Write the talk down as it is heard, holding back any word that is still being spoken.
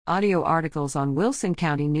Audio articles on Wilson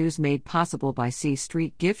County News made possible by C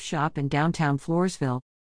Street Gift Shop in downtown Floresville.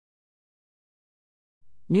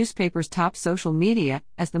 Newspapers top social media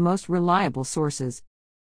as the most reliable sources.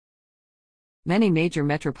 Many major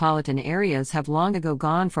metropolitan areas have long ago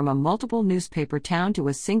gone from a multiple newspaper town to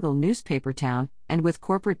a single newspaper town, and with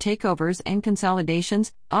corporate takeovers and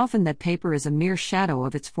consolidations, often that paper is a mere shadow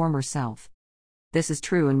of its former self. This is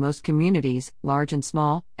true in most communities, large and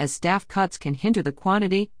small, as staff cuts can hinder the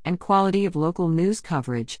quantity and quality of local news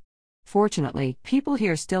coverage. Fortunately, people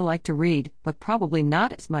here still like to read, but probably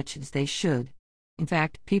not as much as they should. In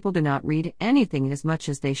fact, people do not read anything as much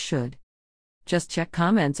as they should. Just check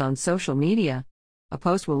comments on social media. A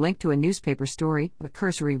post will link to a newspaper story, but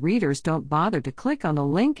cursory readers don't bother to click on the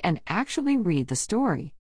link and actually read the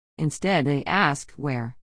story. Instead, they ask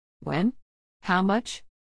where, when, how much.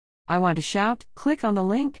 I want to shout, click on the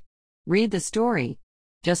link. Read the story.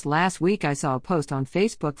 Just last week I saw a post on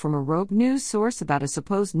Facebook from a rogue news source about a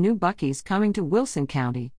supposed new Buc-ee's coming to Wilson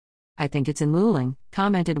County. I think it's in Luling,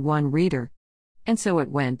 commented one reader. And so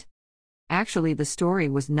it went. Actually, the story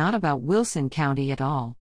was not about Wilson County at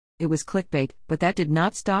all. It was clickbait, but that did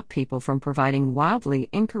not stop people from providing wildly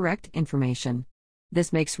incorrect information.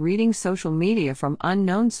 This makes reading social media from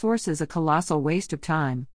unknown sources a colossal waste of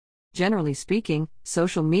time. Generally speaking,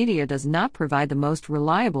 social media does not provide the most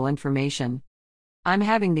reliable information. I'm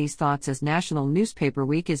having these thoughts as National Newspaper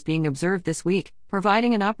Week is being observed this week,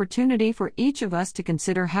 providing an opportunity for each of us to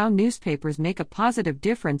consider how newspapers make a positive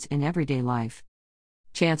difference in everyday life.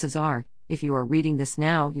 Chances are, if you are reading this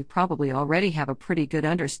now, you probably already have a pretty good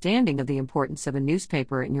understanding of the importance of a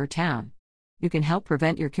newspaper in your town. You can help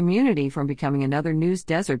prevent your community from becoming another news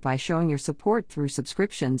desert by showing your support through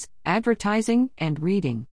subscriptions, advertising, and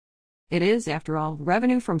reading. It is, after all,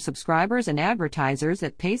 revenue from subscribers and advertisers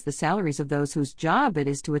that pays the salaries of those whose job it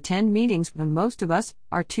is to attend meetings when most of us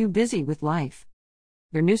are too busy with life.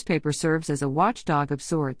 Your newspaper serves as a watchdog of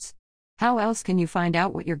sorts. How else can you find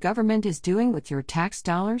out what your government is doing with your tax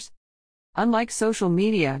dollars? Unlike social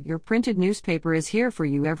media, your printed newspaper is here for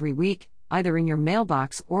you every week, either in your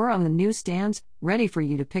mailbox or on the newsstands, ready for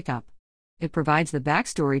you to pick up. It provides the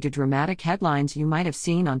backstory to dramatic headlines you might have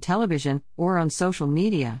seen on television or on social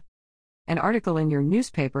media. An article in your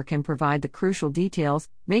newspaper can provide the crucial details,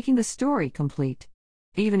 making the story complete.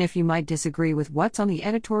 Even if you might disagree with what's on the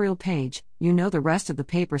editorial page, you know the rest of the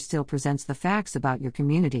paper still presents the facts about your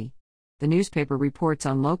community. The newspaper reports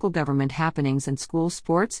on local government happenings and school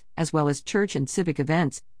sports, as well as church and civic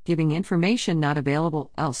events, giving information not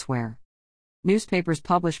available elsewhere. Newspapers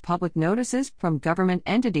publish public notices from government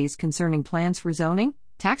entities concerning plans for zoning,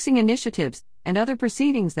 taxing initiatives, and other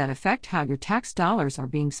proceedings that affect how your tax dollars are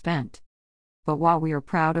being spent. But while we are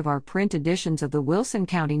proud of our print editions of the Wilson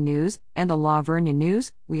County News and the La Vernia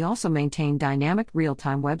News, we also maintain dynamic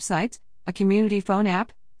real-time websites, a community phone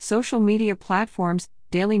app, social media platforms,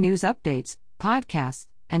 daily news updates, podcasts,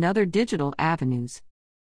 and other digital avenues.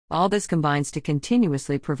 All this combines to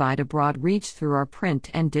continuously provide a broad reach through our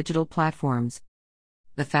print and digital platforms.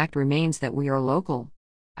 The fact remains that we are local.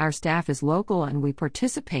 Our staff is local and we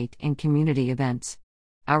participate in community events.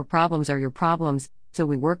 Our problems are your problems, so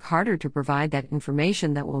we work harder to provide that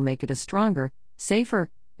information that will make it a stronger, safer,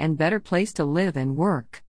 and better place to live and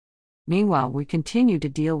work. Meanwhile, we continue to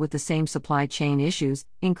deal with the same supply chain issues,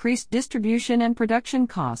 increased distribution and production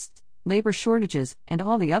costs, labor shortages, and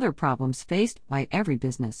all the other problems faced by every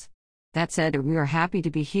business. That said, we are happy to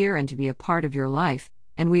be here and to be a part of your life,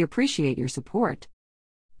 and we appreciate your support.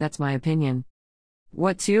 That's my opinion.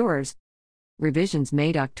 What's yours? Revisions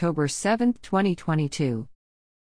made October 7, 2022.